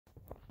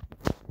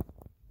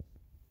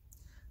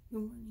Good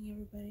morning,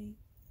 everybody.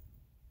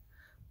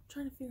 I'm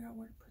trying to figure out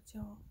where to put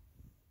y'all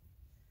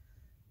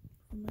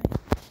for my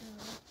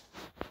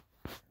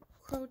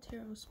Crow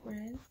Tarot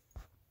spread.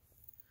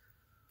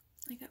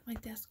 I got my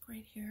desk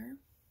right here.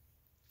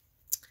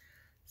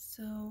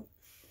 So,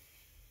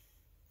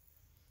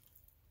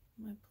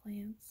 my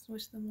plants,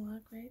 wish them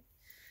luck, right?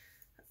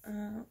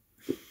 I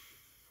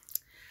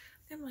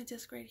got my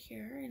desk right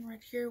here, and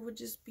right here would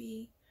just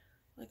be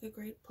like a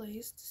great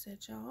place to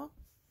set y'all.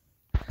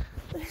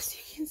 But as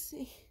you can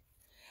see,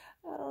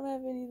 I don't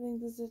have anything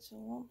to set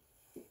y'all.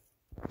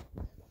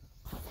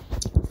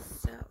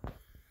 So,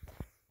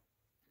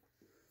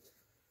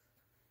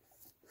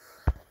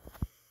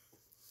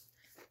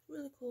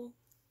 really cool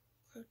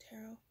Crow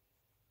Tarot.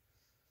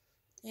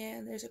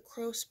 And there's a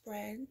crow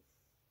spread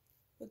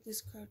with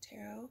this Crow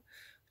Tarot,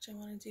 which I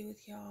want to do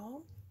with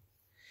y'all.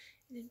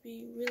 And it'd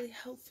be really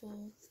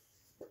helpful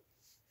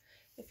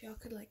if y'all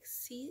could like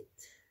see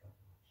it.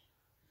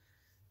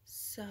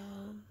 So,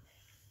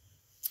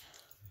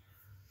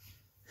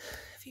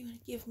 if you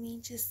want to give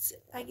me just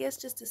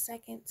a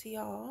second to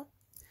y'all,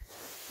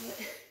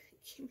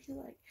 give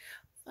me like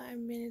 5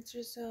 minutes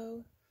or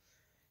so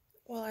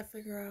while I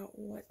figure out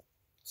what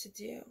to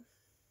do.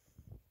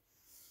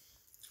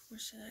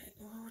 What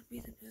would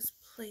be the best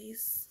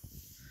place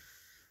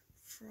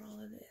for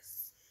all of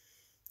this?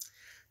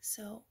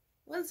 So,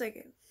 1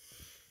 second.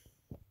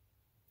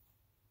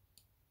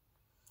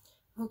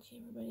 Okay,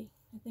 everybody,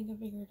 I think I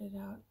figured it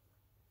out.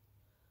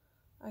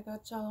 I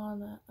got y'all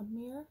on a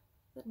mirror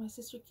that my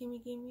sister Kimmy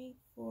gave me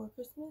for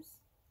Christmas.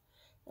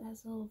 That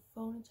has a little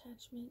phone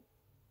attachment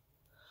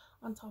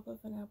on top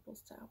of an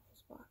apples to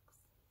apples box.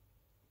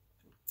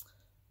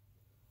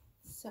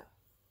 So,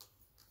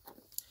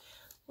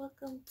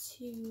 welcome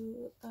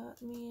to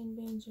me and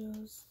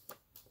Banjo's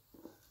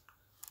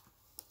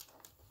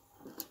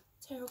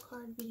tarot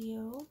card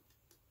video.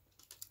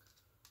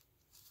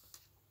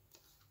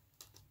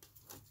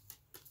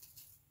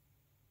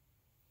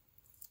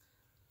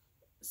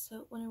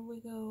 So whenever we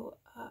go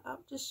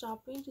out just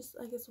shopping, just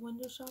I guess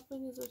window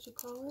shopping is what you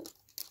call it.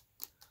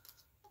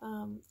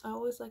 I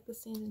always like the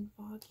sand and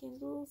fog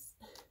candles.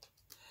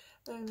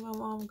 And my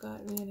mom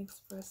got me an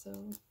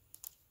espresso.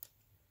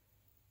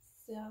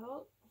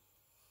 So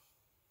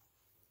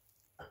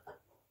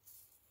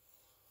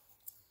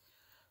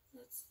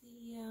that's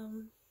the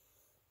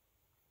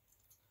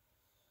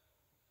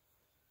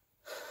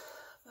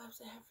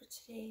vibes I have for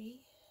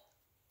today.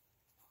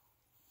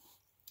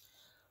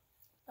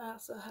 I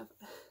also have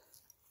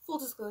full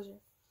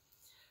disclosure.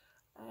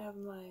 I have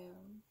my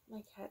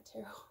my cat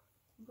tarot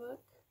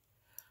book.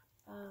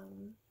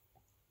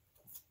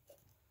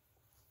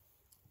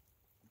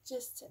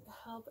 Just to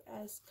help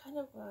as kind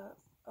of a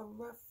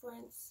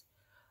reference,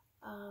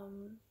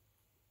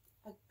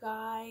 a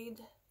guide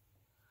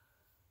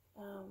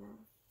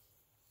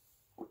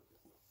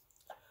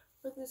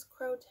for this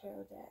Crow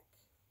Tarot deck.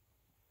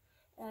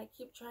 And I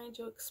keep trying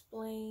to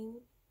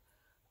explain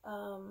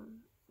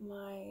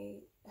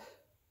my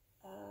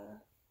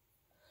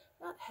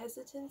not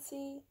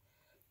hesitancy,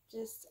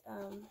 just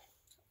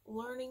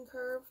learning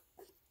curve,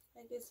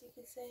 I guess you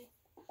could say.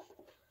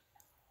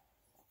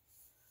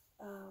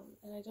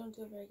 And I don't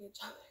do a very good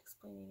job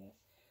explaining it.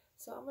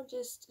 So I'm gonna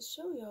just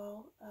show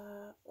y'all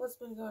what's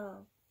been going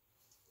on.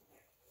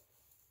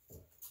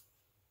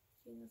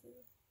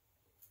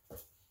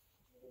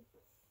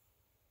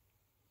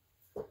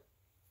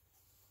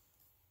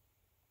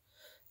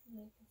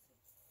 Yeah.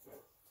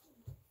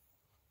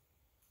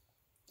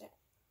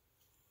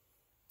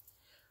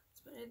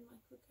 But I didn't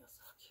like look how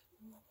so cute.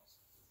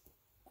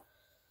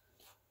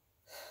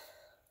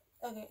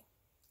 Okay.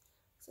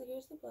 So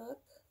here's the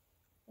book.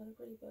 What a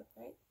pretty book,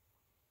 right?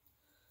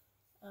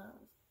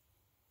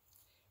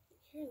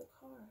 Here are the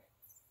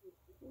cards.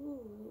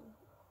 Ooh,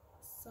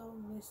 so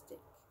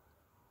mystic.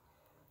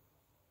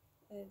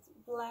 It's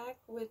black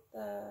with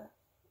or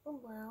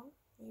brown,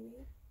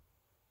 maybe.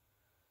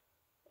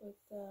 With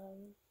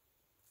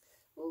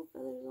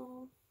feathers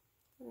on.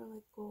 They're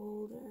like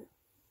gold or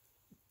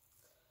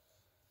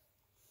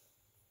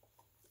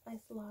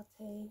iced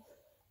latte.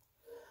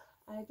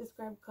 I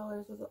describe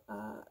colors with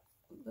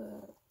the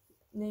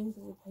names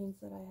of the paints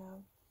that I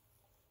have.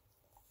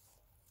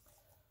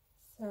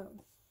 So,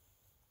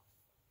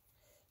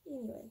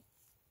 anyway,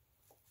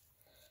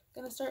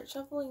 gonna start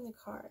shuffling the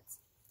cards.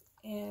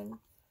 And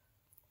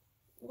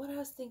what I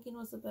was thinking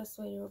was the best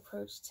way to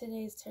approach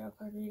today's tarot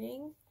card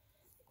reading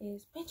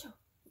is Pancho.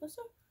 No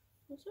sir,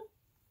 no sir.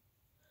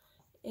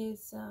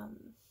 Is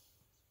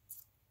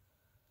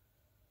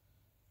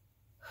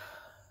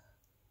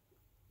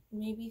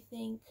maybe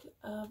think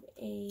of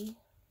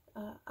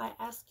I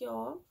ask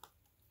y'all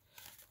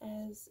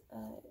as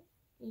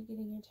you're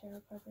getting your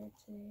tarot card read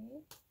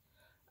today,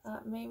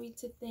 maybe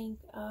to think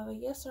of a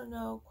yes or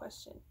no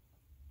question.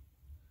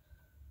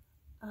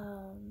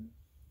 And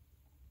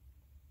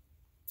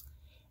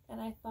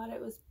I thought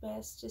it was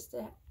best just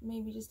to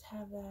maybe just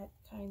have that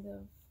kind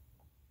of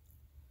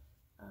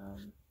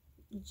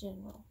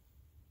general.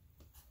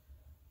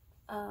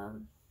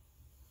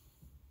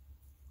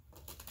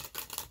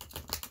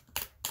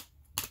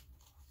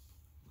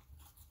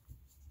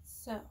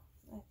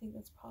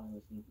 think that's probably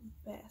would be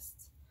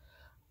best.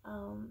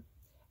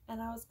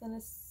 And I was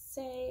gonna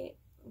say,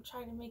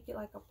 try to make it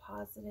like a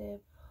positive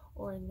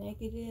or a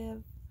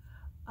negative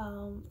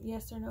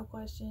yes or no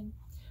question,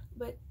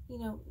 but you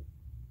know,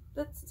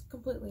 that's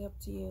completely up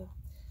to you.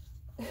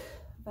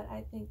 But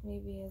I think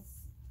maybe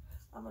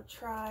I'm gonna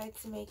try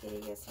to make it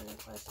a yes or no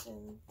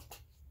question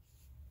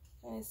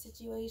kind of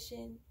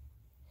situation,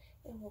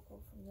 and we'll go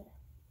from there.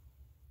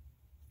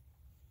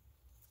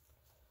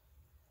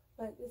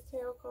 But this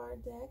tarot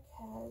card deck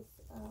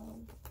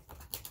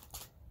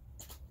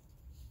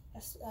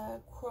has a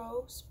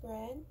crow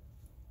spread,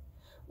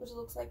 which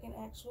looks like an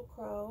actual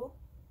crow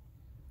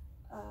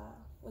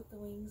with the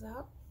wings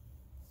up.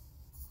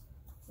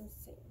 Let's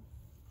see.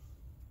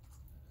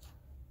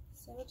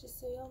 So just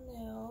so y'all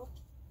know,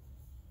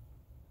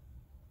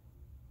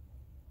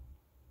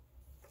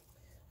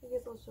 I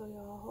guess I'll show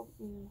y'all. I hope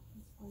you know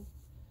it's fun.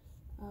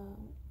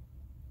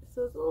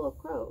 So it's a little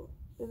crow.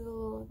 There's a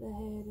little the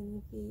head and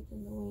the feet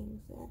and the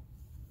wings there.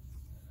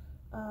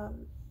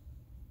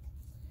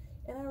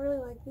 And I really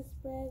like this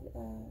spread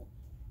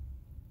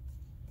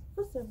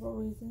for several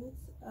reasons.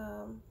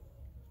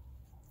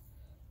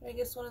 I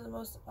guess one of the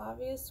most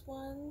obvious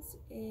ones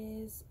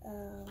is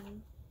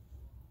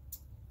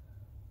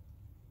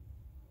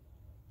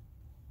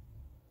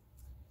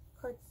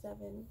card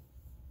 7,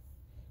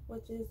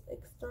 which is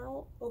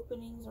external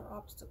openings or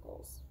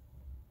obstacles.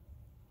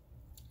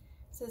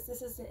 It says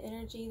this is an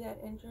energy that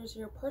enters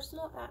your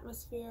personal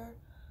atmosphere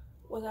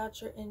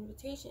without your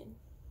invitation,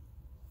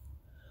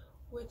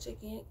 which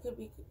again could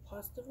be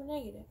positive or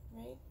negative,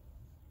 right?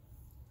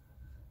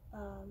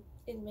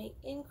 It may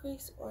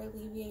increase or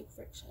alleviate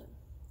friction.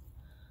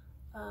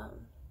 I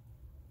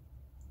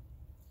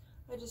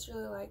just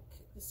really like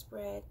the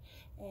spread,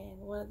 and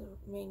one of the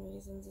main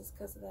reasons is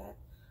because of that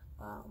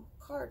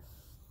card.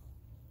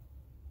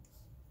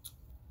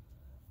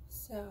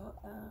 So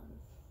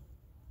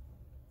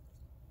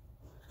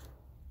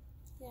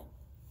yeah.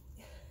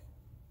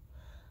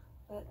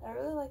 But I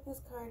really like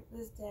this card,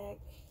 this deck.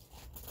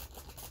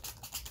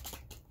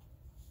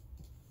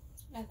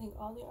 I think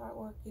all the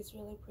artwork is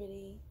really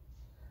pretty.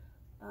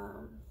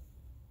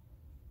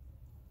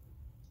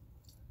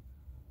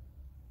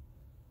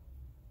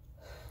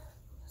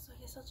 So I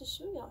guess I'll just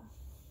show y'all.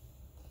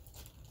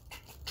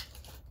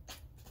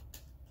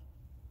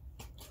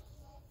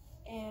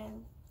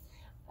 And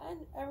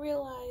I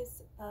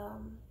realize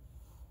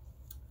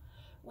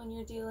when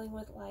you're dealing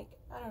with, like,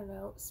 I don't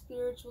know,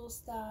 spiritual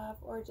stuff,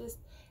 or just,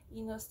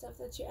 you know, stuff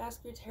that you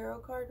ask your tarot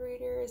card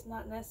reader is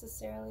not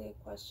necessarily a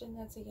question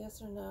that's a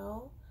yes or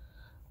no.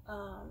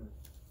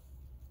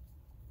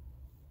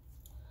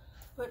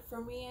 But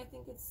for me, I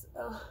think it's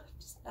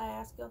I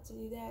ask y'all to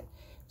do that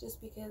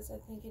just because I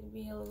think it'd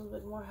be a little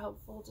bit more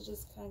helpful to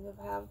just kind of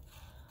have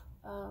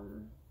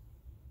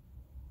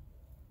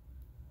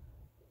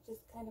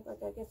just kind of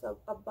like, I guess,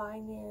 a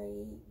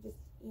binary, just,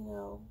 you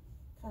know,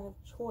 kind of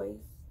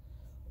choice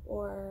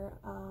or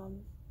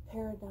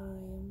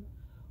paradigm,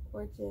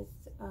 or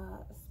just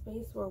a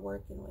space we're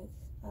working with,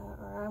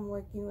 or I'm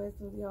working with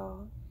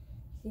y'all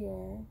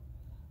here,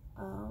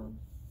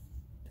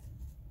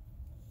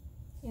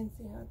 and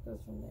see how it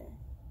goes from there.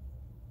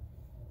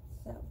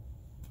 So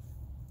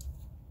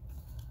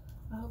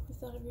I hope you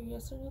thought of your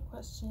yes or no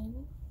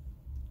question.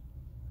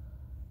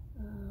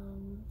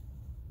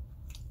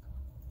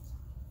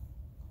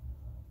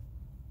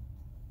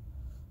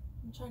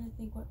 I'm trying to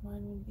think what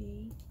mine would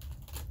be,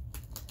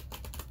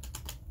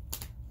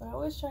 but I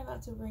always try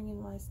not to bring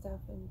in my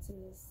stuff into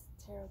this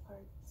tarot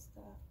card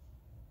stuff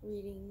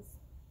readings,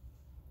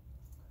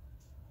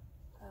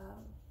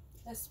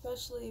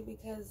 especially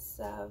because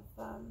of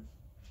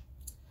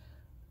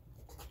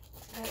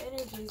the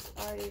energy's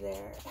already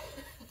there.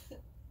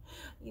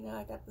 You know,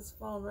 I got this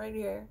phone right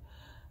here,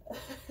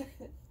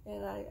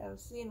 and I'm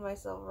seeing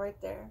myself right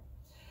there.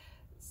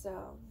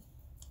 So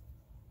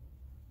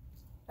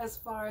as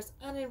far as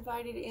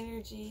uninvited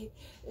energy,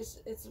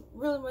 it's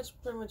really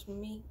pretty much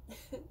me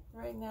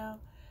right now.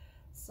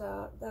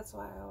 So that's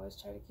why I always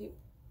try to keep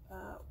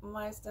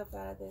my stuff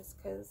out of this,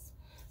 because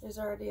there's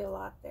already a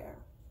lot there.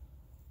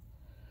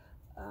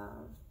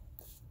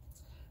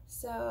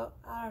 So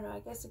I don't know, I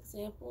guess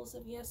examples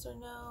of yes or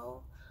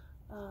no.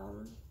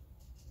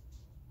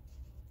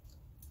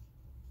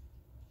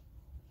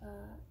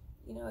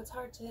 You know, it's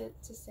hard to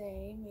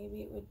say.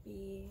 Maybe it would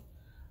be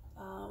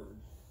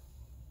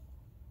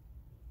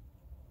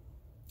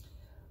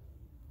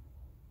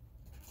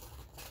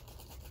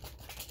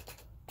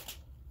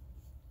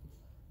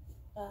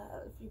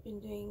if you've been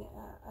doing,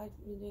 I've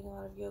been doing a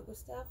lot of yoga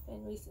stuff,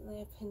 and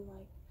recently I've been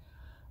like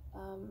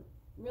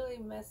really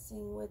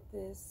messing with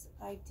this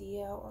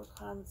idea or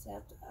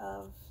concept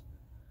of,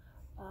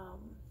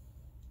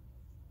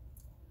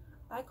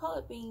 I call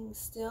it being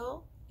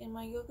still in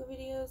my yoga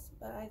videos,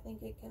 but I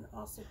think it can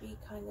also be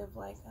kind of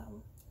like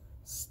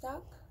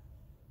stuck,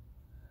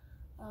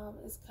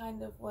 is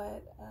kind of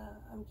what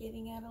I'm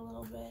getting at a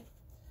little bit.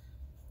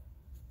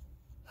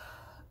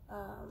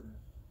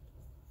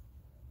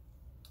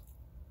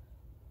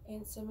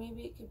 And so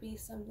maybe it could be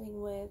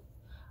something with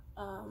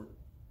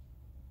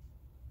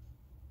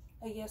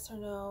a yes or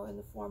no in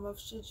the form of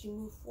should you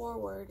move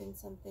forward in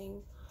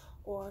something,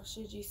 or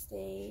should you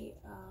stay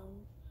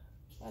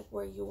like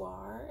where you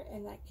are.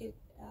 And that could,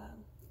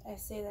 I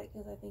say that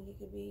because I think it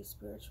could be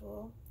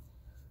spiritual,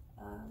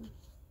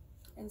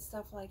 and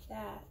stuff like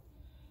that.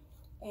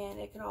 And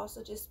it could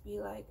also just be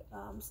like,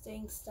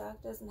 staying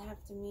stuck doesn't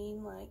have to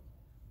mean like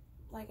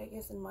I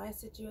guess in my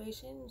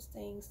situation,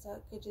 staying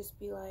stuck could just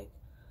be like,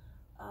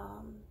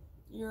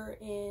 you're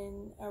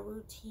in a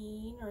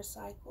routine or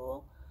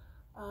cycle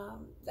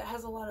that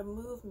has a lot of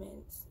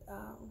movement,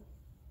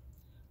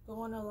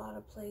 going a lot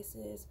of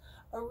places,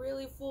 a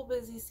really full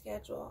busy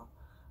schedule.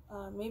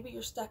 Maybe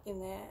you're stuck in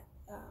that.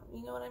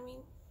 You know what I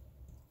mean?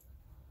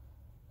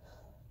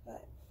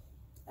 But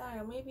I don't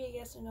know, maybe a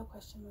yes or no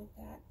question like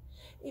that,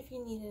 if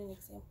you needed an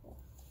example.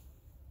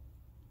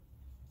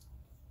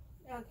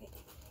 Okay.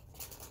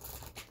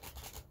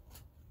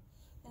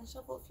 And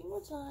shuffle a few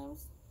more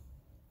times.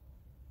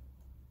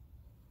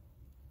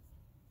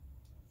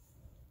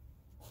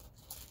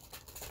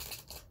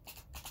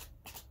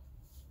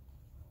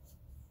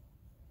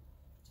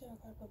 Tarot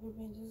card Puppy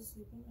Brain just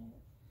sleeping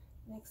right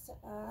next to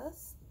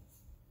us.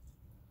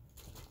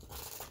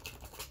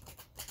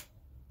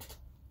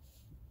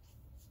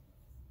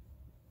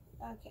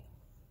 Okay.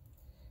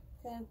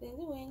 Same thing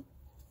doing.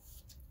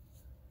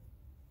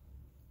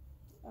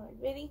 Alright,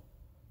 ready?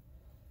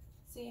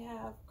 So you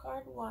have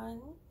card 1,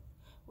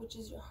 which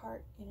is your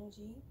heart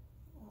energy.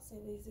 I'll say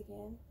these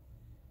again.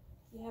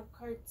 You have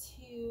card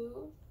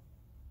 2,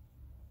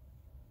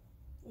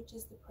 which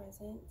is the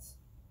present.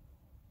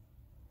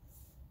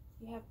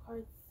 You have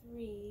card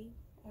 3,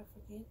 I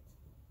forget.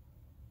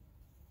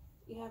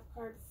 You have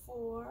card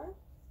 4,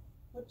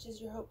 which is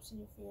your hopes and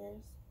your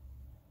fears.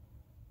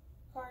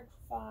 Card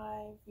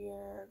 5,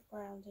 your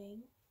grounding.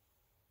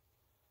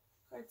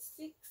 Card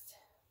 6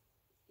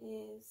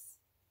 is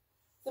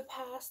the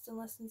past and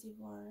lessons you've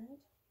learned.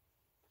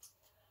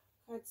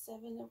 Card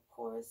 7, of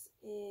course,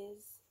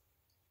 is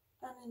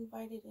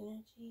uninvited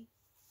energy.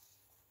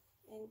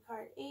 And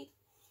card 8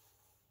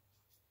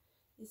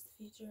 is the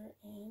future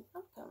and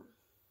outcome.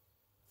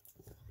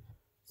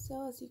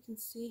 So as you can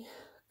see,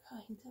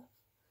 kind of,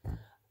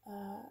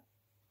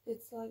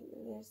 it's like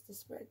there's the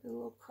spread, the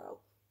little crow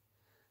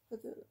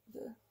with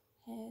the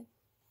head,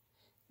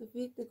 the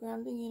feet, the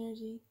grounding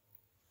energy,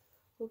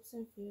 hopes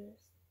and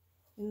fears,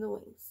 and the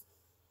wings.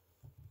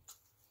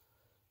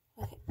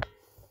 Okay.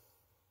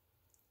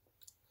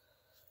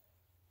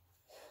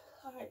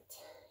 Alright,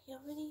 you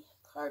ready?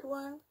 Card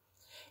 1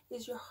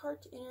 is your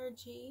heart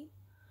energy.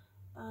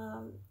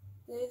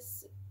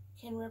 This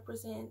can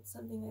represent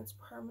something that's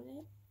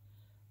permanent,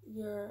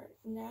 your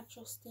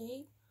natural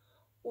state,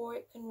 or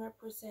it can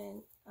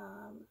represent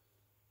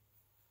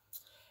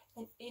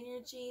an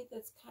energy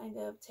that's kind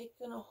of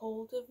taken a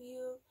hold of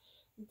you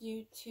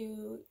due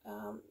to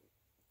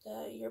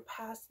your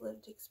past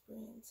lived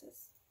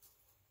experiences.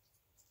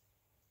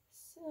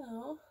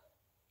 So,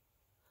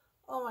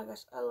 oh my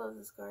gosh, I love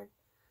this card,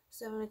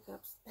 7 of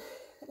Cups.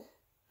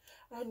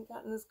 I hadn't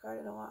gotten this card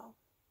in a while.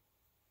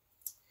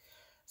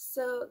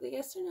 So the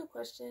yes or no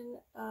question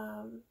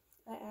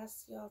I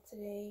asked y'all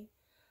today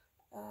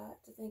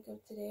to think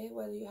of today,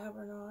 whether you have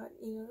or not,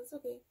 that's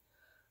okay.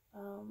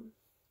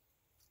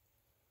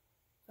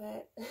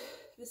 But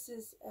this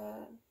is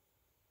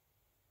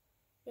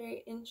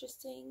very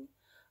interesting.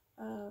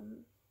 I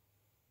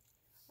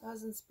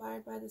was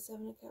inspired by the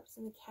 7 of Cups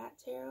and the Cat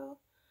Tarot,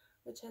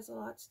 which has a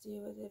lot to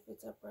do with if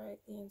it's upright,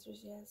 the answer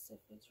is yes. If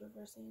it's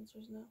reversed, the answer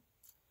is no.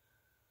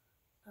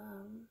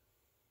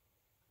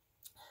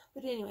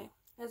 But anyway,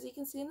 as you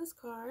can see in this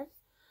card,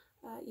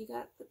 you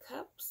got the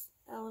Cups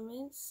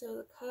elements. So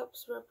the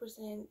Cups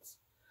represent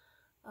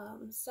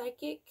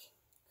psychic,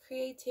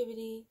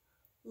 creativity,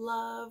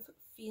 love,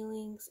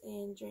 feelings,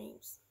 and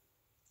dreams.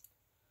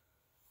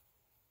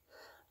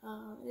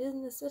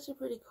 Isn't this such a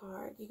pretty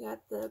card? You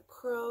got the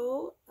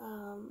crow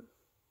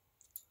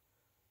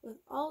with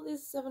all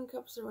these 7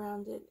 cups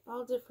around it,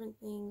 all different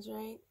things,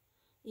 right?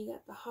 You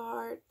got the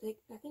heart.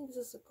 I think this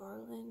is a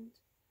garland.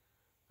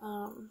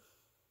 I'm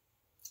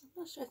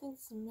not sure. I think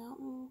it's a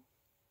mountain,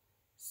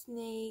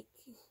 snake,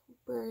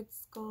 bird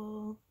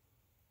skull.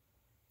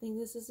 I think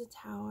this is a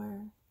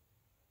tower,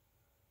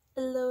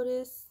 a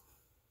lotus.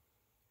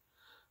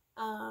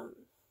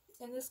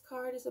 And this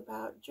card is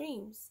about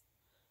dreams,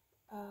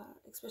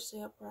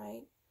 especially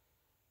upright.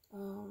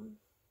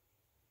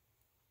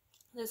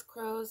 There's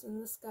crows in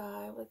the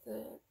sky with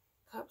the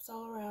cups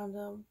all around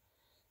them.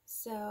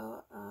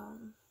 So,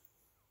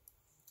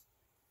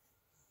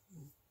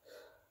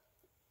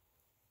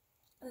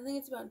 I think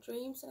it's about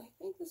dreams, and I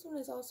think this one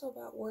is also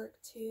about work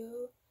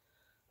too,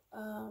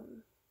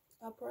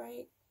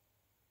 upright.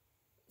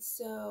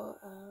 So,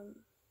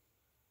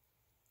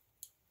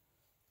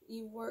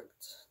 you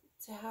worked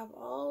to have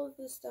all of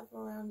this stuff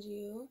around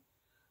you,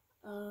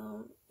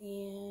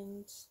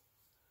 and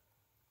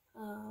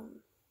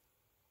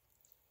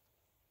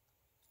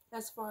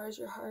as far as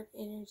your heart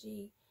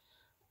energy,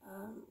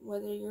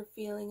 whether you're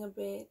feeling a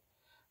bit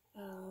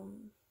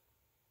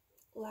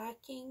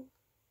lacking,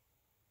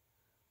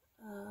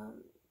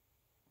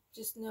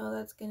 just know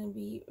that's going to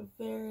be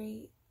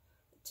very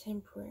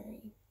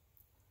temporary.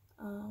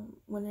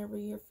 Whenever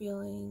you're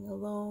feeling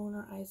alone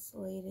or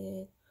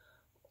isolated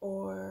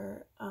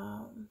or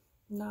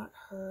not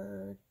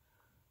heard,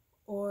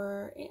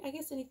 or I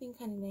guess anything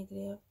kind of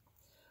negative,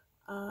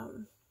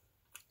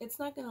 it's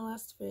not going to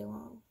last very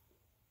long,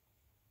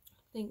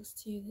 thanks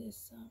to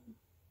this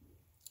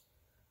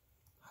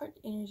heart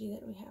energy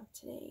that we have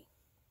today.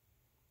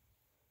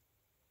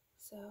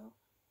 So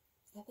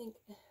I think,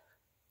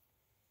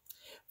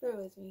 bear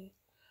with me.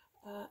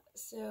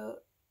 So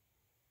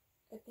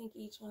I think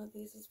each one of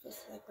these is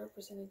supposed to like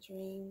represent a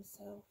dream.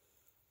 So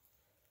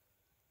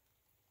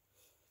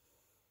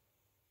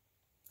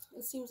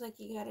it seems like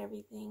you got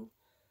everything.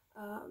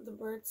 The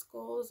bird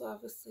skulls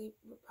obviously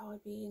would probably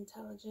be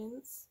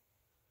intelligence.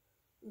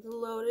 The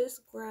lotus,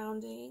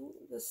 grounding.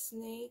 The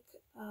snake,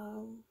 I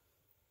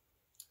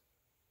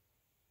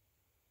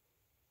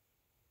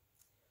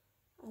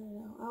don't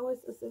know. I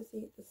always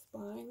associate the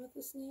spine with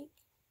the snake.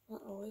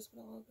 Not always,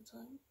 but a lot of the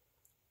time.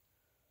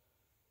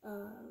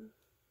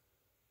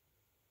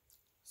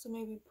 So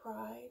maybe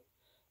pride.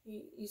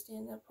 You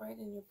stand upright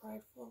and you're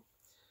prideful.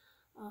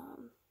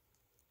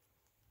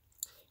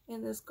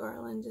 And this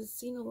garland is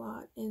seen a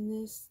lot in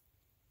this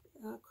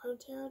Crow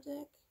Tarot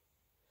deck.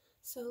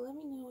 So let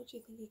me know what you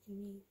think it can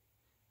mean,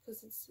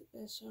 because it's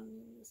shown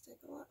in this deck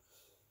a lot.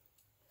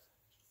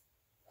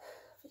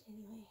 But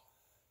anyway,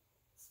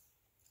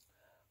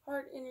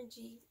 heart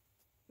energy,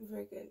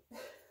 very good.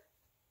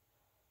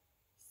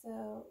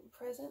 So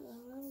present,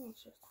 let me make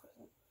sure it's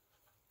present.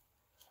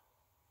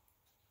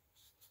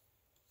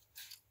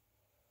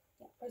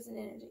 Yeah, present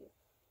energy.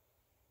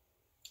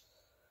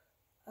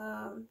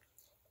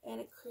 And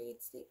it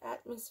creates the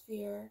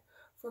atmosphere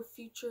for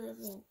future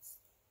events.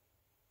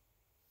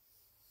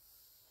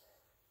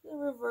 The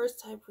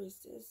reverse High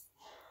Priestess.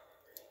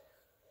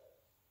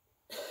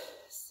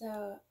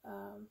 So,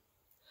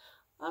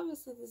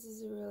 obviously this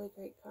is a really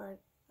great card.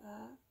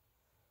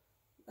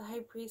 The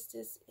High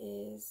Priestess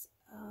is,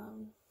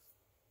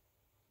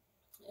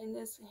 in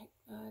this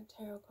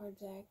tarot card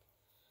deck,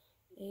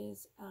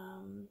 is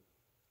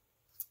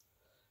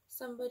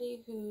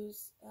somebody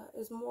who's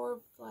is more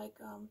of like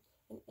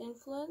an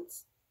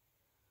influence,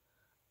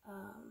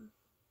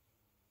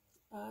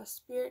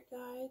 spirit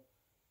guide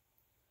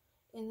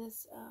in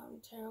this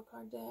tarot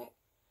card deck.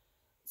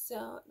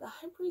 So the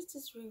High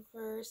Priestess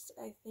reversed,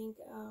 I think,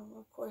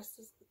 of course,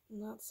 is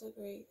not so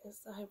great as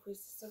the High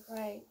Priestess of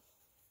Right.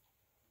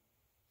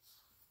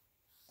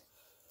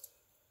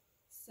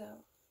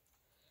 So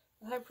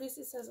the High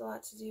Priestess has a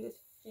lot to do with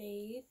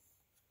faith,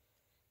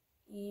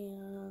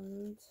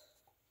 and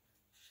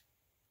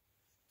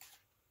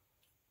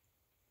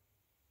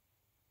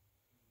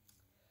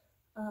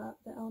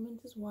the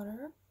element is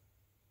water.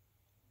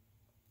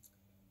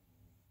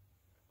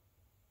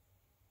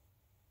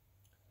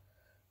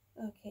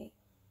 Okay.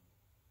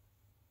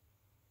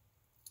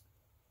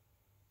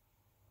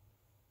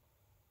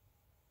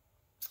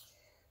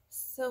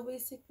 So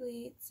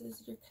basically, it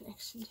says your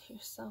connection to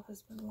yourself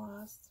has been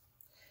lost,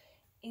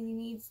 and you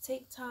need to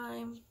take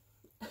time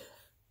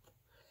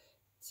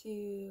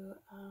to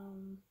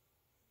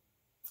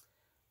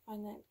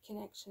find that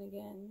connection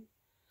again.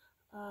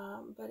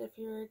 But if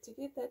you're to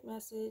get that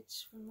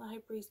message from the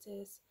High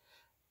Priestess,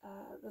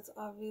 that's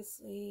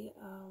obviously,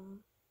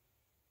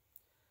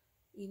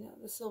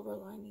 the silver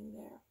lining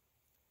there.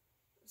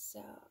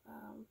 So,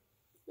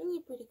 really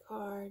pretty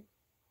card.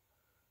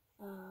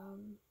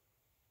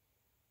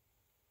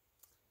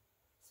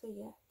 So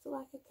yeah, it's a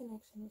lack of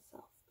connection with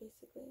self,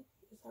 basically.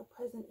 It's our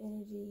present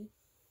energy,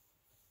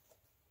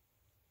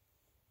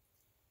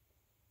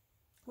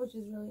 which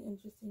is really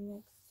interesting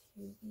next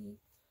to the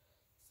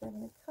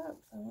Seven of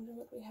Cups. I wonder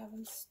what we have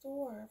in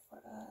store for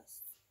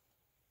us.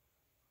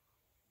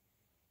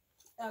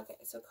 Okay,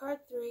 so card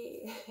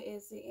 3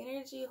 is the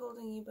energy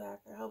holding you back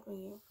or helping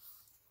you.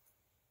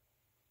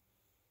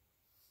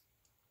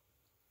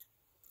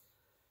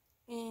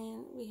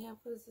 And we have,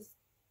 what is this?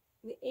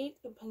 The Eight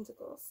of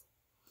Pentacles.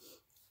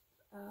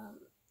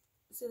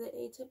 So the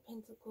Eight of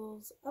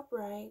Pentacles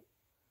upright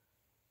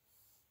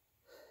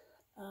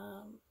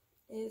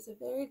is a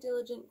very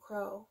diligent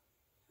crow,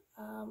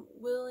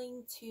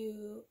 willing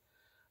to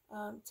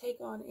take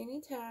on any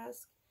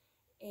task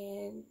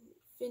and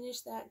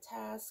finish that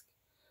task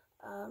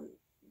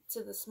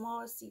to the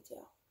smallest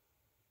detail.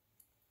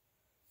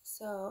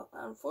 So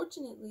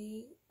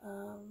unfortunately,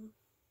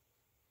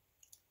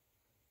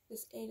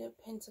 this Eight of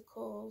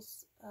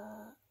Pentacles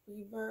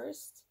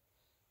reversed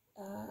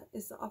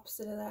is the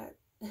opposite of that.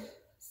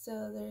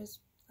 So there's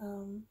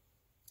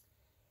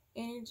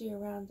energy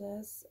around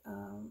us,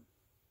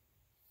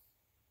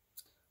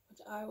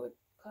 which I would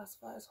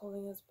classify as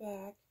holding us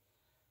back,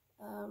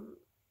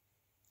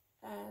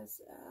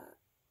 as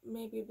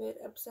maybe a bit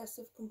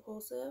obsessive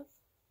compulsive,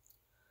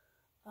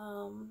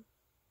 a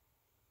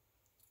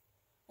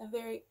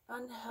very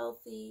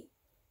unhealthy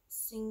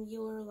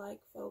singular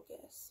like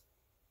focus.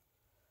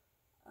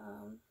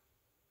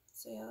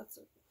 So yeah,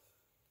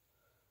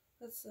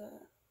 that's a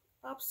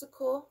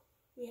obstacle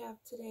we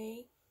have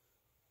today.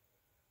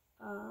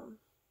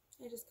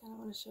 I just kind of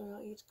want to show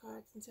y'all each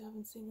card since you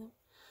haven't seen them.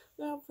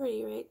 They're all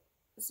pretty, right?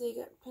 So you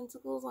got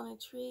pentacles on a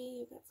tree,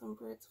 you got some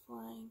birds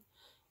flying,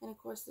 and of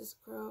course this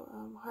crow,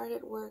 hard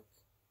at work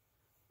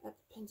at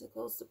the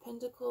pentacles. The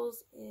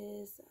pentacles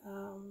is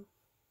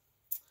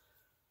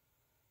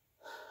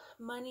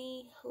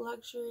money,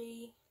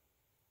 luxury,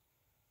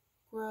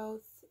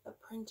 growth,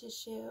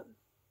 apprenticeship.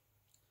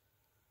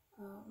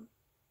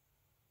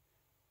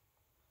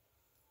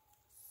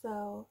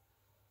 So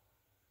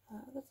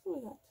that's what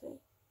we got today.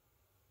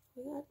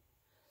 We got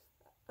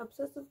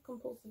obsessive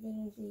compulsive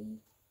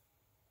energy,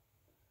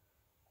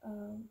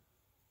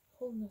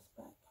 holding us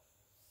back.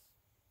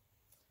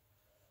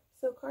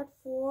 So card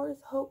 4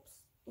 is hopes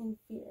and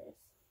fears.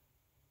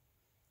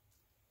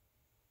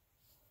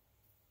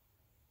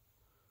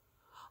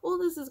 Oh,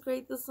 this is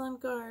great, the Sun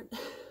card.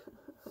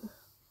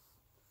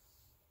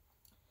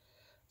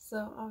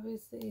 So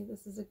obviously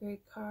this is a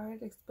great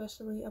card,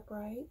 especially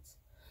upright.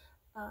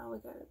 We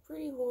got a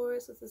pretty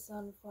horse with the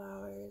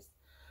sunflowers.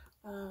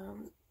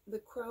 The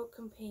crow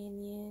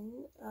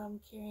companion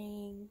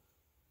carrying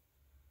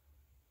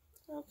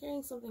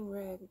something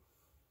red,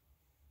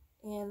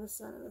 and the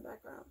sun in the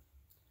background.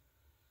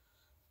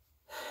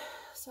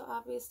 So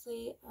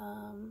obviously,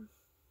 I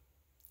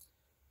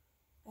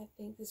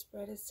think this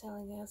spread is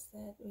telling us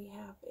that we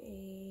have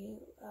a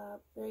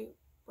very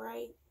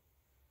bright,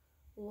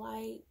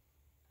 light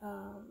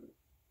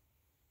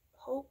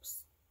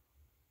hopes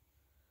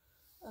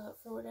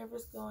for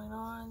whatever's going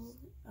on,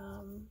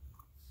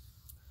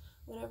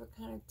 whatever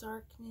kind of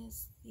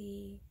darkness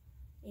the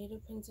Eight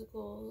of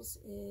Pentacles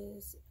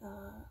is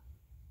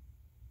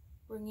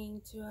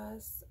bringing to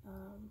us.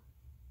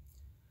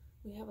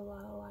 We have a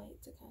lot of light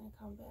to kind of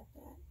combat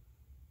that.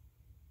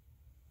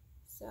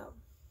 So,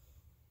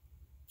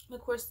 of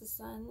course, the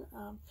sun.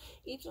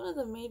 Each one of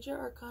the major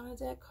Arcana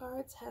deck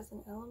cards has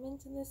an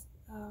element in this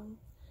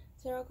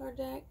tarot card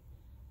deck.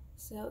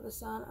 So the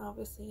sun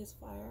obviously is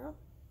fire.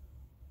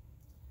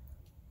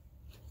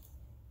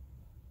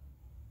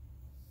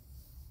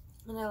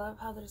 And I love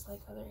how there's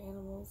like other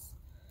animals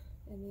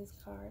in these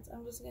cards.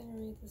 I'm just going to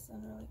read the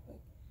sun really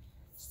quick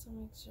just to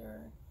make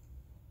sure.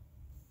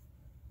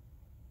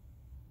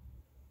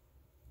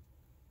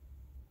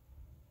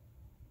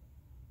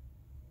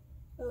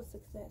 Oh,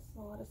 success. A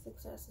lot of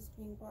success is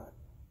being brought.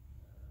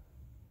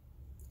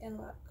 And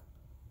luck.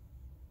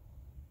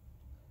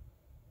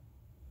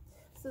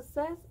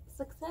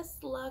 Success,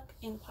 luck,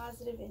 and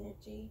positive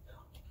energy.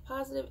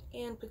 Positive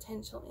and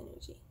potential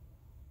energy.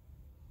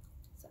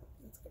 So,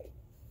 that's great.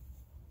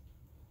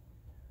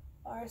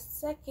 Our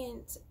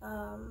second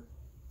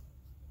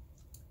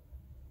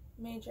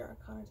major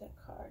Arcana deck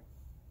card.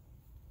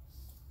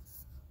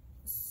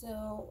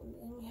 So,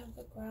 then we have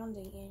the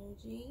grounding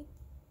energy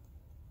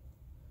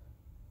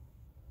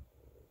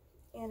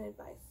and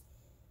advice.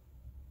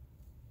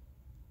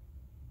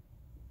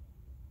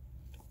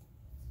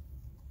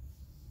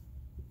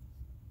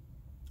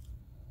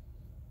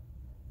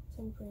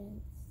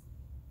 Temperance.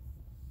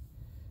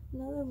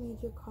 Another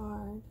major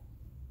card.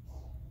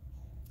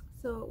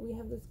 So we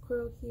have this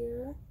crow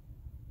here.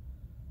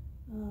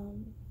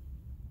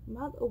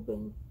 Mouth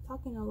open,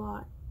 talking a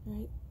lot,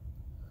 right?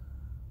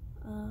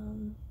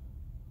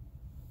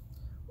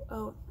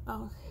 Oh,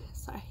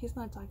 sorry, he's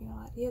not talking a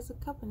lot. He has a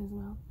cup in his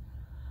mouth.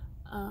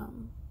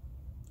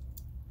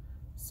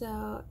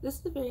 So this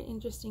is a very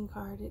interesting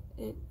card.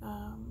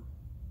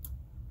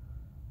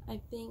 I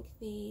think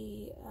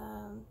the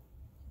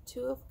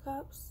Two of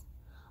Cups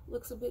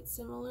looks a bit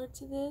similar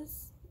to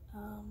this.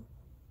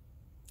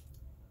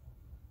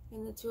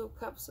 And the Two of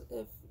Cups,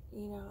 if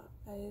you know,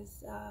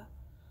 is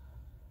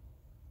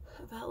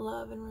about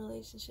love and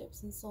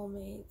relationships and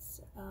soulmates.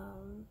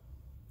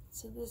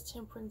 So this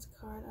Temperance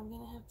card, I'm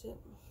gonna have to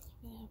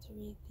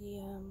read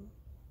the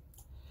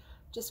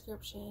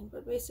description,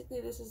 but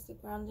basically this is the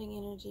grounding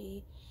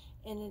energy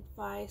and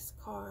advice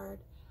card.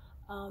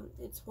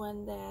 It's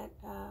one that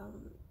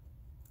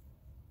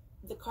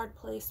the card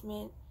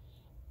placement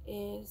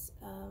is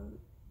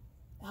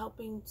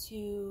helping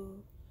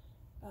to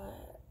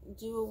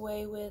do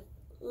away with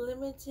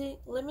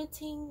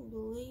limiting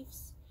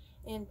beliefs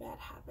and bad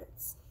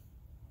habits.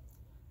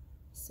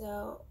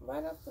 So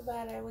right off the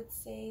bat, I would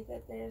say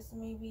that there's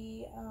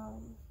maybe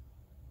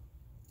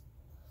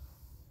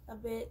a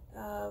bit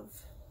of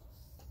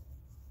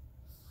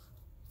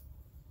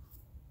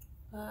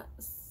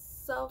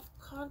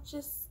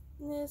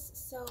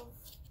self-consciousness,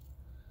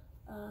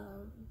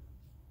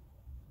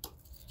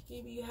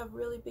 maybe you have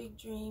really big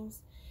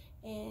dreams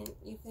and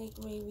you think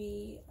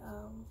maybe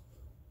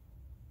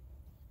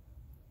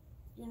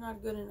you're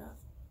not good enough.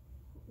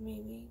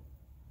 Maybe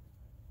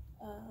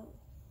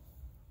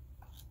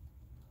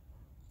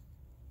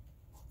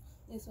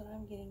is what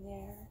I'm getting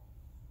there.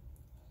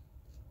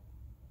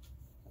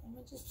 I'm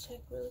gonna just check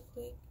really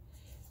quick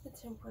the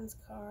Temperance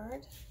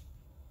card.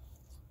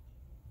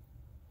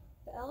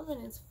 The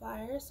element is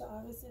fire, so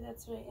obviously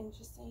that's very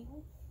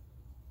interesting.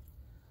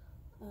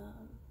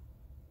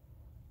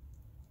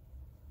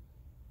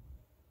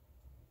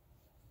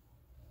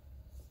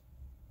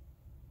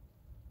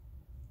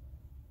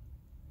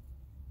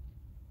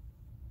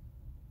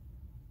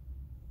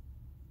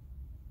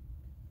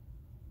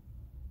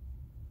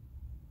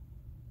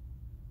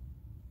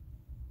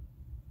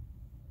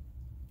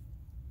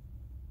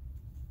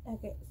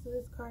 Okay, so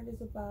this card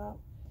is about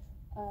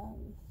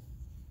um,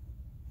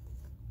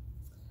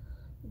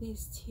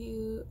 these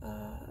two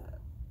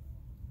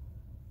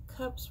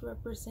cups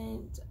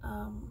represent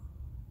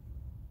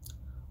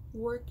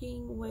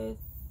working with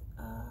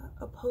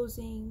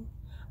opposing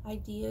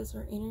ideas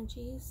or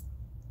energies.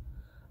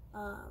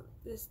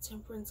 This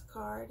Temperance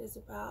card is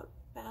about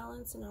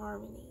balance and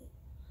harmony.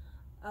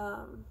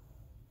 Um,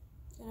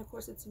 and of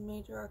course, it's a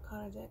major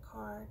arcana deck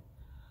card.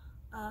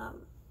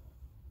 Um,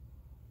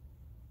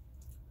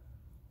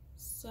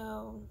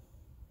 so,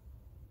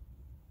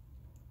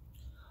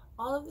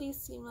 all of these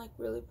seem like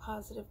really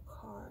positive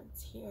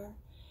cards here.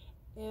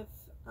 If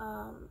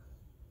I'm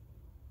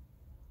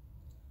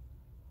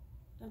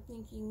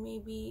thinking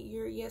maybe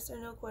your yes or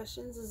no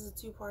questions is a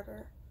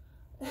two-parter.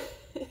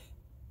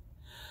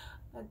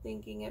 I'm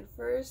thinking at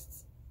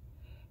first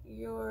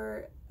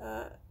your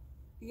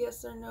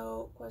yes or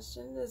no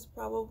question is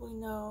probably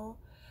no,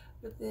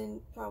 but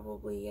then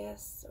probably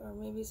yes, or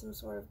maybe some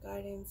sort of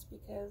guidance,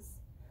 because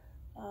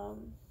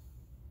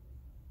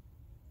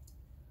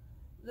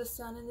the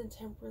Sun and the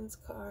Temperance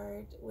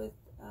card with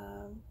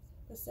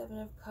the Seven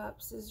of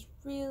Cups is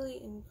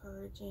really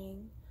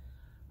encouraging.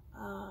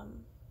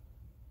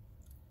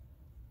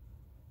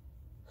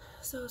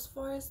 So as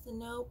far as the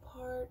no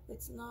part,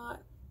 it's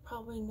not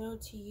probably no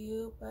to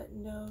you, but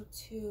no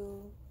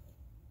to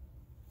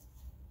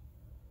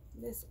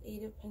this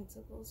Eight of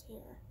Pentacles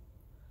here.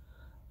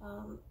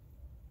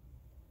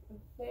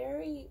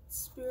 Very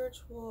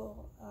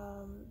spiritual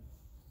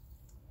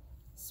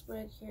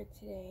spread here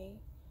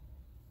today.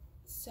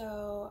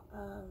 So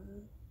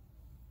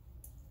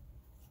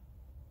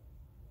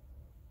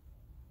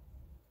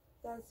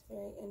that's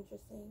very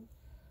interesting.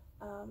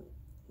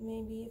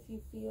 Maybe if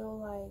you feel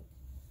like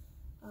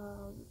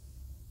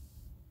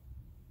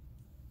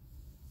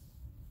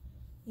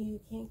you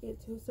can't get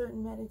to a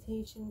certain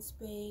meditation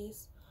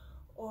space,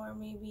 or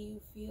maybe you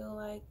feel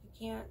like you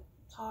can't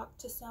talk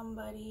to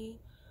somebody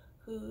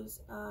who's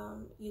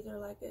either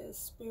like a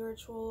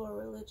spiritual or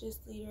religious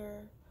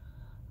leader,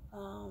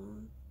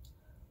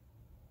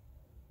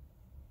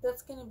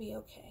 that's going to be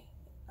okay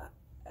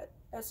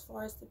as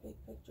far as the big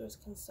picture is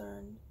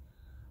concerned.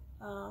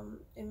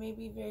 It may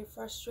be very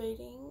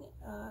frustrating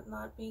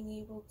not being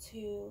able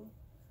to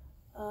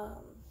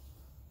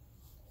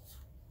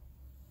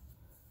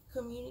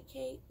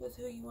communicate with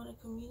who you want to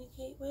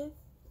communicate with.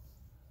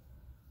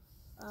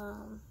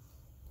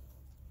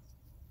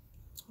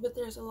 But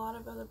there's a lot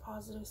of other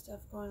positive stuff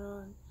going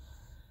on.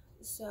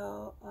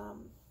 So,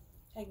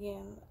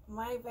 again,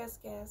 my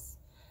best guess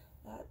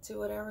to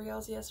whatever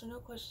y'all's yes or no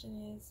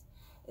question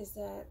is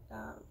that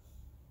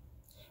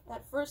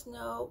at first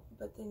no,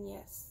 but then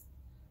yes.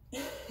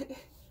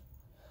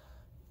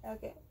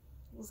 Okay,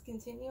 let's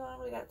continue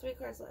on. We got 3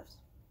 cards left.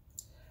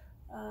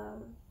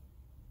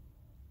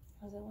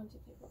 Was that 1, 2,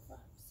 3, 4, 5,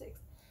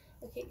 6?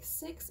 Okay,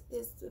 6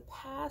 is the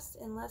past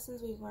and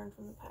lessons we've learned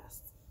from the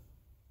past.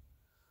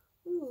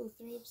 Ooh,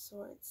 3 of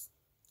Swords.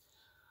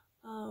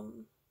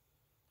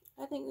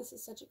 I think this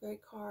is such a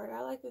great card.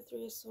 I like the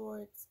 3 of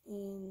Swords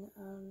in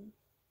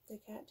the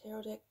Cat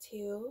Tarot deck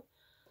too.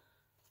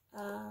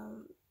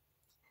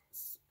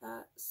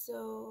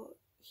 So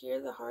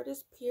here the heart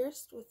is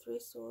pierced with 3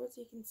 swords.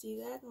 You can see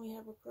that, and we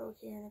have a crow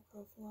here and a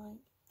crow flying.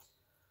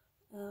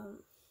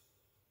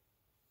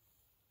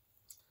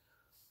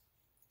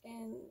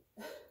 And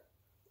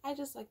I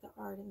just like the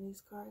art in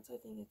these cards. I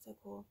think it's so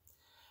cool.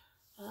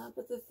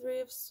 But the 3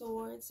 of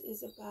Swords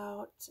is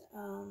about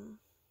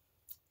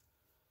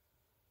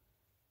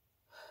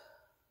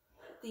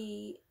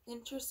the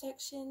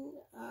intersection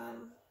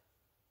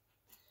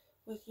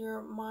with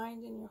your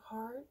mind and your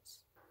heart.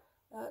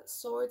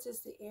 Swords is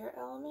the air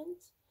element.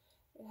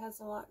 It has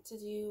a lot to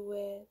do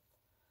with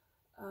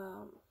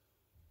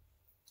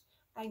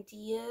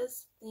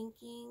ideas,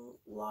 thinking,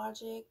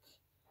 logic,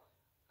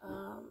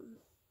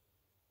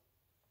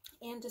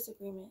 and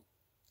disagreement.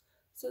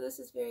 So this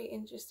is very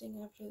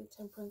interesting after the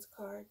Temperance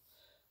card.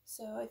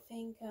 So I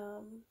think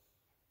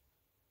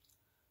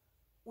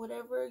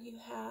whatever you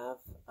have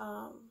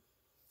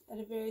at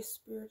a very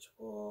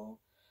spiritual,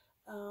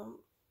 and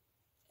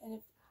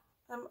if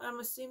I'm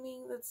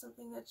assuming that's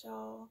something that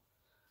y'all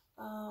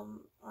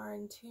are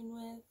in tune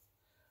with,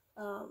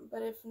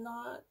 but if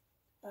not,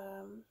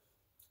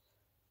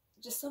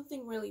 just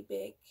something really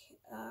big.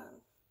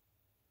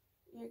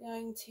 You're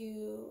going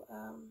to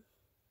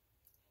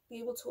be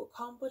able to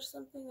accomplish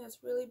something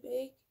that's really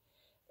big,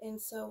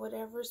 and so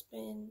whatever's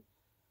been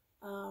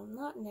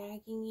not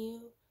nagging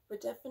you,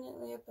 but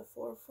definitely at the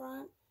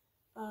forefront,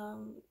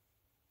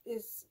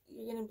 is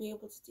you're going to be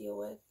able to deal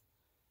with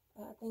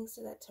thanks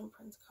to that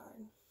Temperance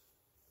card.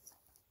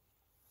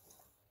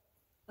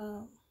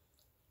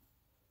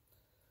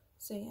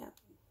 So yeah,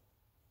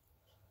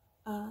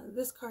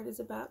 this card is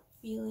about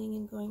feeling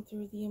and going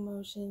through the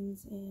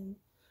emotions and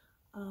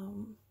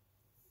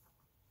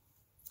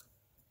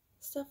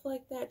stuff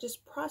like that,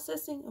 just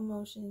processing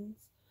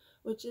emotions,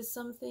 which is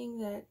something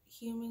that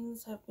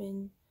humans have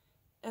been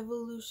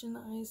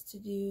evolutionized to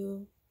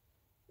do.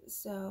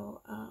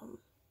 So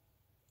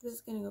this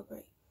is gonna go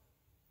great.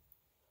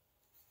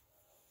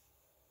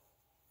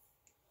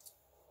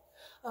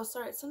 Oh,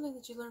 sorry, it's something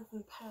that you learned from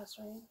the past,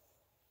 right?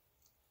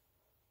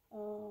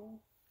 Oh,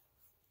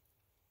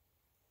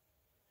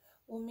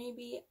 well,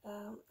 maybe,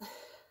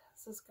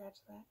 so scratch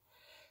that.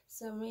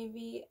 So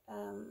maybe,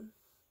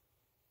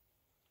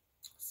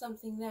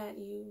 something that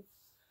you've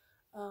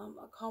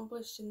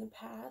accomplished in the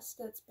past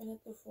that's been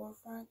at the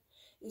forefront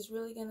is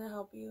really going to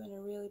help you in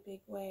a really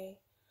big way,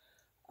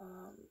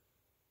 um,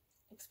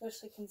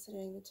 especially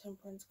considering the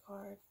Temperance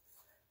card.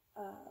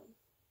 Um,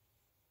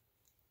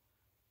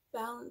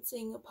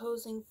 Balancing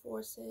opposing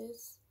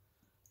forces,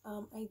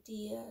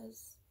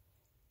 ideas,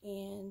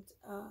 and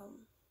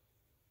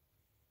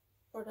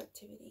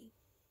productivity.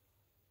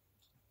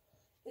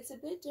 It's a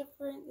bit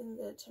different than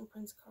the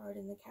Temperance card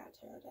in the Cat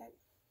Tarot deck.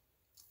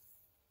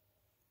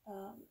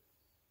 Um,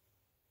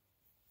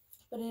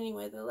 but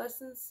anyway, the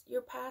lessons,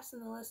 your past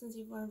and the lessons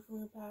you've learned from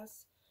your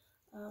past,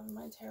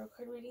 my tarot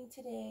card reading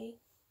today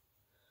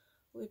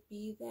would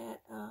be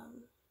that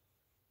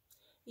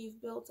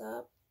you've built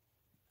up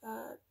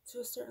to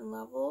a certain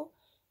level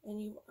and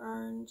you've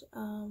earned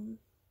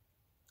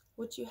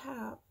what you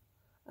have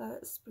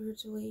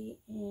spiritually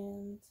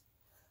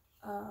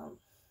um,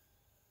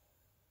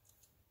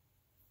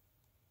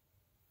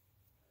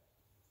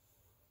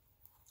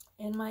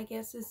 and my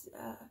guess is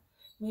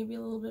maybe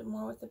a little bit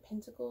more with the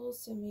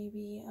Pentacles, so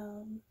maybe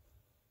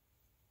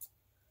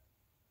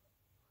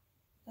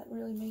that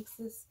really makes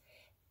this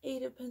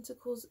Eight of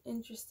Pentacles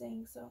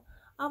interesting. So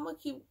I'm gonna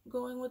keep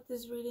going with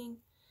this reading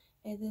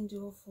and then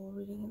do a full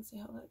reading and see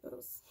how that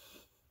goes.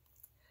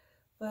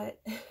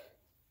 But if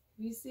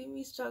you see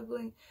me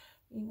struggling,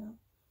 you know,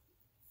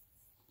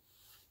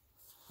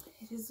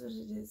 it is what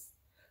it is.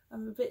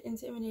 I'm a bit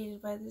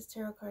intimidated by this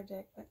tarot card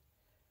deck, but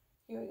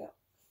here we go.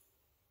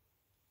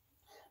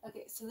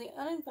 Okay, so the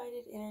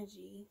uninvited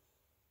energy,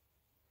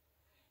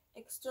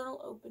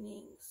 external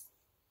openings,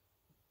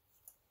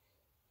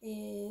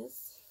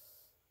 is,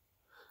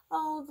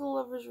 oh, the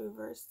Lovers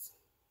reversed.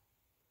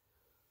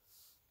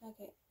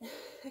 Okay.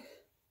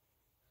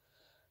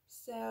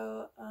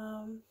 So,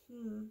 I'm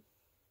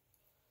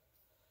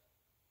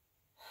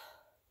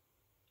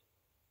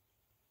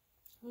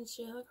gonna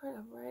show you the card.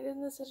 I'm right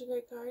in this, such a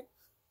great card.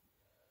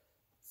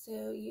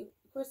 So you,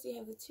 of course, you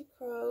have the two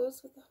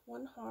crows with the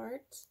one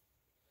heart.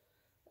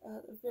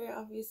 Very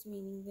obvious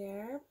meaning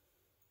there.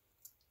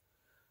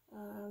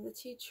 The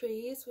two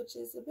trees, which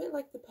is a bit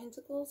like the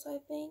Pentacles, I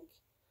think.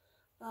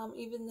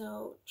 Even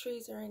though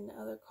trees are in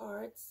other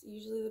cards,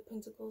 usually the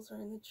Pentacles are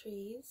in the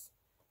trees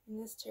in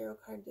this tarot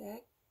card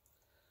deck.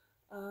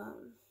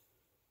 Of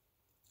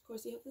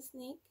course, you have the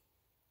snake,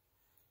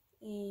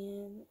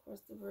 and of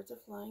course, the birds are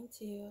flying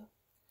too.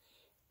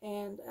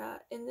 And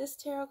in this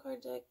tarot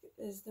card deck,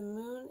 is the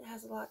moon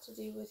has a lot to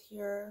do with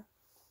your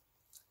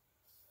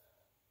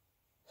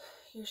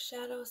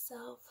shadow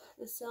self,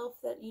 the self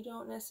that you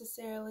don't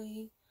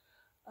necessarily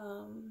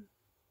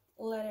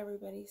let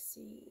everybody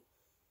see.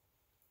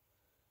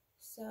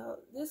 So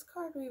this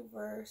card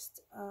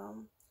reversed,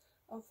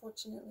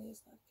 unfortunately,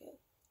 is not good.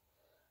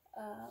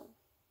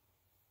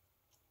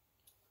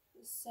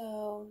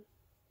 So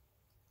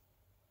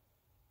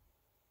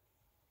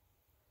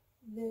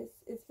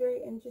this is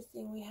very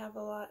interesting. We have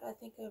a lot, I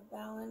think, a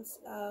balance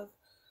of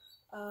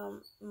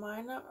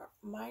minor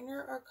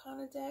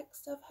arcana deck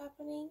stuff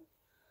happening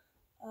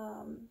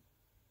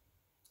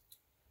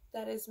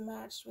that is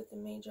matched with the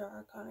major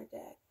arcana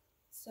deck.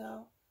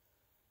 So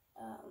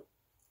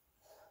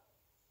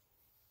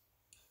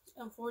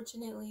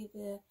unfortunately,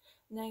 the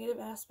negative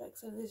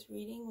aspects of this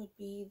reading would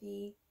be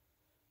the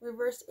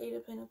reversed Eight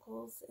of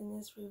Pentacles in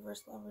this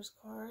reverse Lovers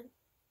card.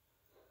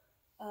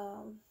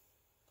 And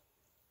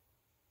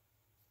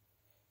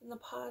the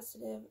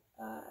positive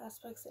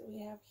aspects that we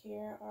have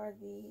here are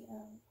the,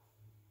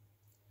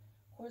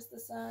 of course, the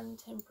Sun,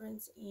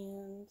 Temperance,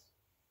 and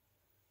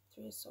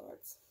Three of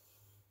Swords.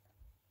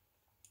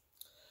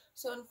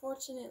 So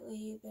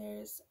unfortunately,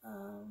 there's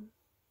a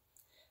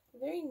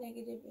very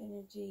negative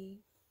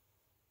energy.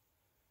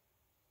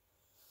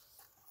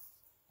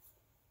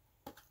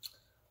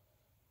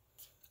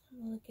 I'm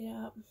gonna look it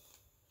up.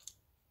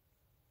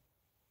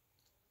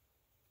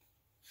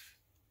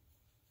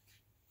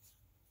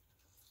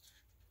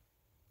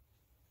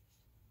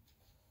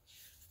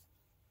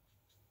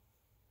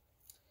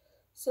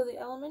 So the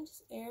element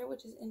is air,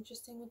 which is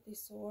interesting with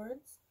these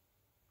swords.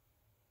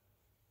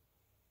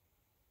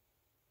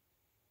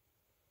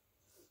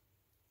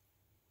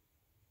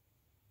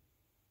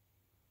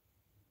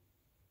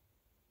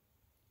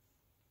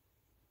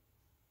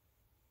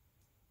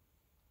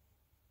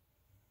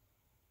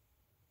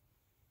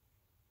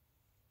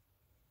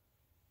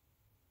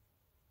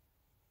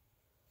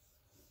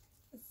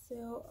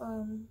 So,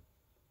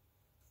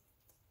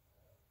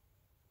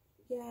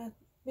 yeah,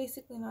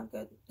 basically not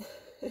good.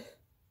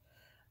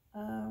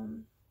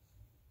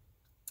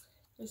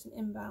 There's an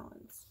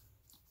imbalance.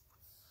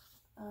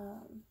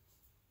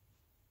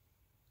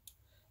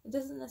 It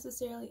doesn't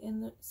necessarily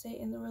say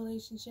in the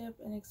relationship,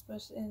 and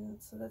especially,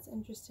 and so that's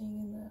interesting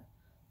in the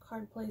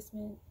card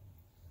placement.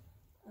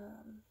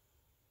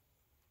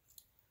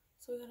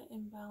 So we got an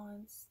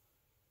imbalance.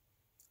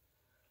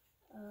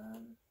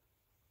 Um,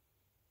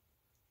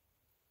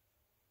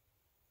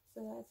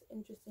 so that's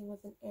interesting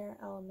with an air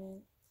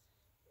element.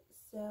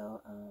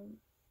 So,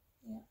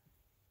 yeah.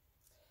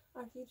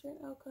 Our future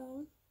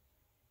outcome.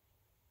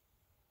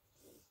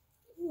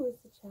 Ooh,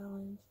 it's a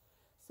challenge.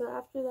 So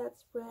after that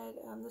spread,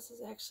 this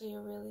is actually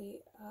a really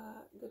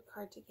good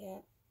card to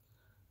get.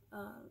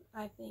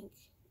 I think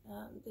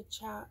the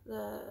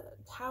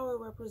tower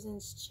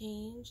represents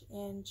change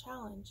and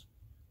challenge.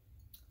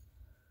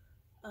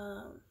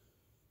 Um,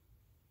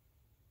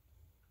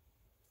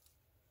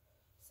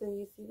 so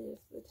you see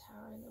there's the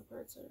tower and the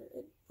birds are,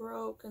 it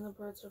broke and the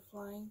birds are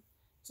flying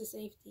to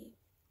safety.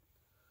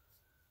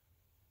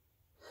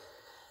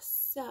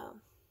 So,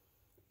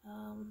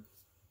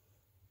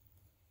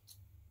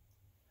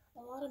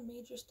 a lot of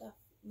major stuff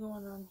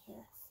going on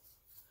here.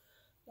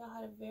 Y'all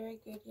had a very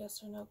good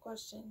yes or no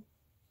question.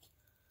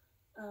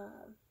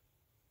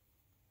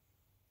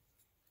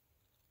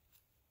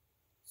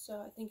 So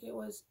I think it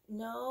was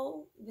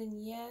no, then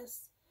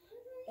yes,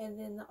 and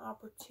then the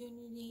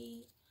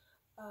opportunity.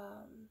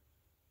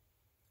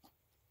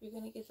 You're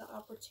going to get the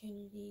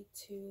opportunity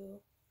to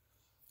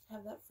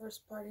have that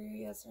first part of your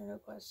yes or no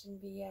question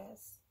be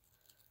yes.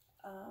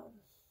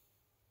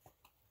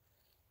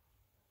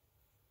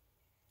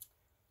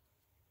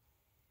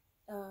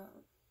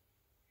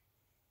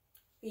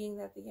 Being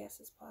that the yes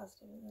is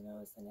positive and the no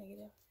is the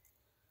negative.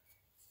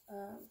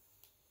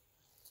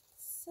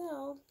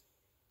 So,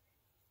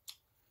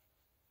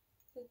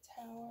 the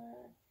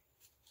tower.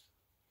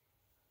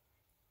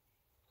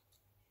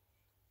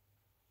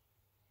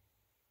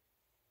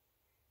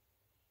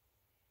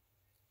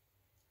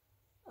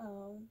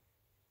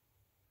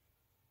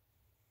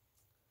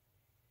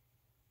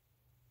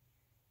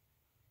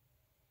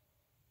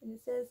 And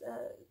it says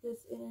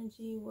this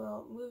energy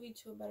will move you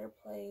to a better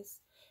place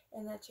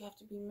and that you have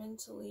to be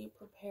mentally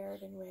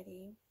prepared and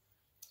ready.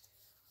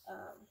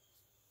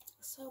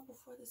 So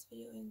before this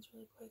video ends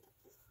really quick,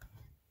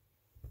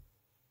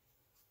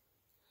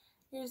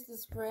 here's the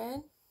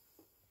spread.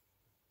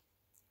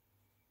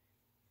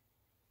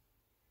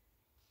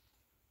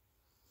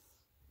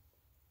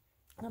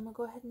 And I'm going to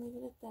go ahead and leave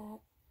it at that.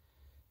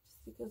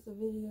 Just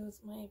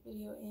because my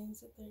video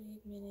ends at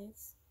 38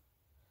 minutes.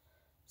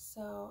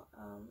 So,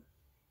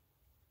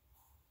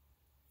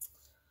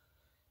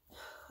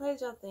 what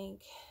did y'all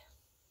think?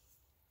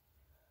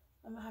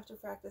 I'm going to have to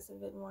practice a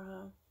bit more,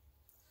 huh?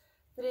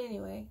 But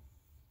anyway,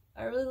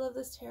 I really love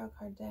this tarot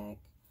card deck.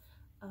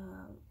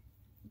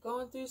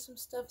 Going through some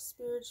stuff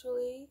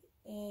spiritually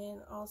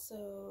and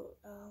also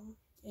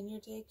in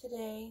your day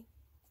today.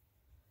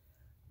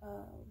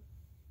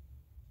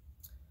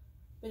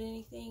 But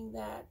anything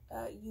that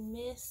you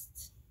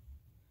missed,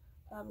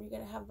 you're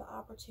going to have the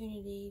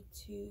opportunity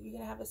you're going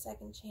to have a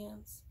second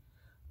chance.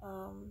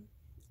 And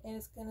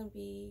it's going to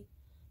be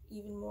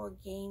even more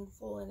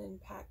gainful and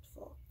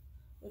impactful,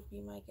 would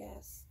be my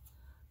guess.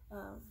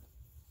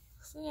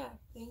 So yeah,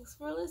 thanks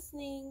for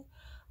listening.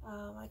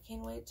 I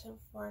can't wait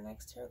for our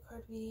next tarot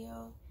card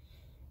video.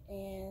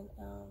 And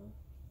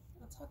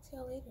I'll talk to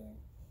y'all later.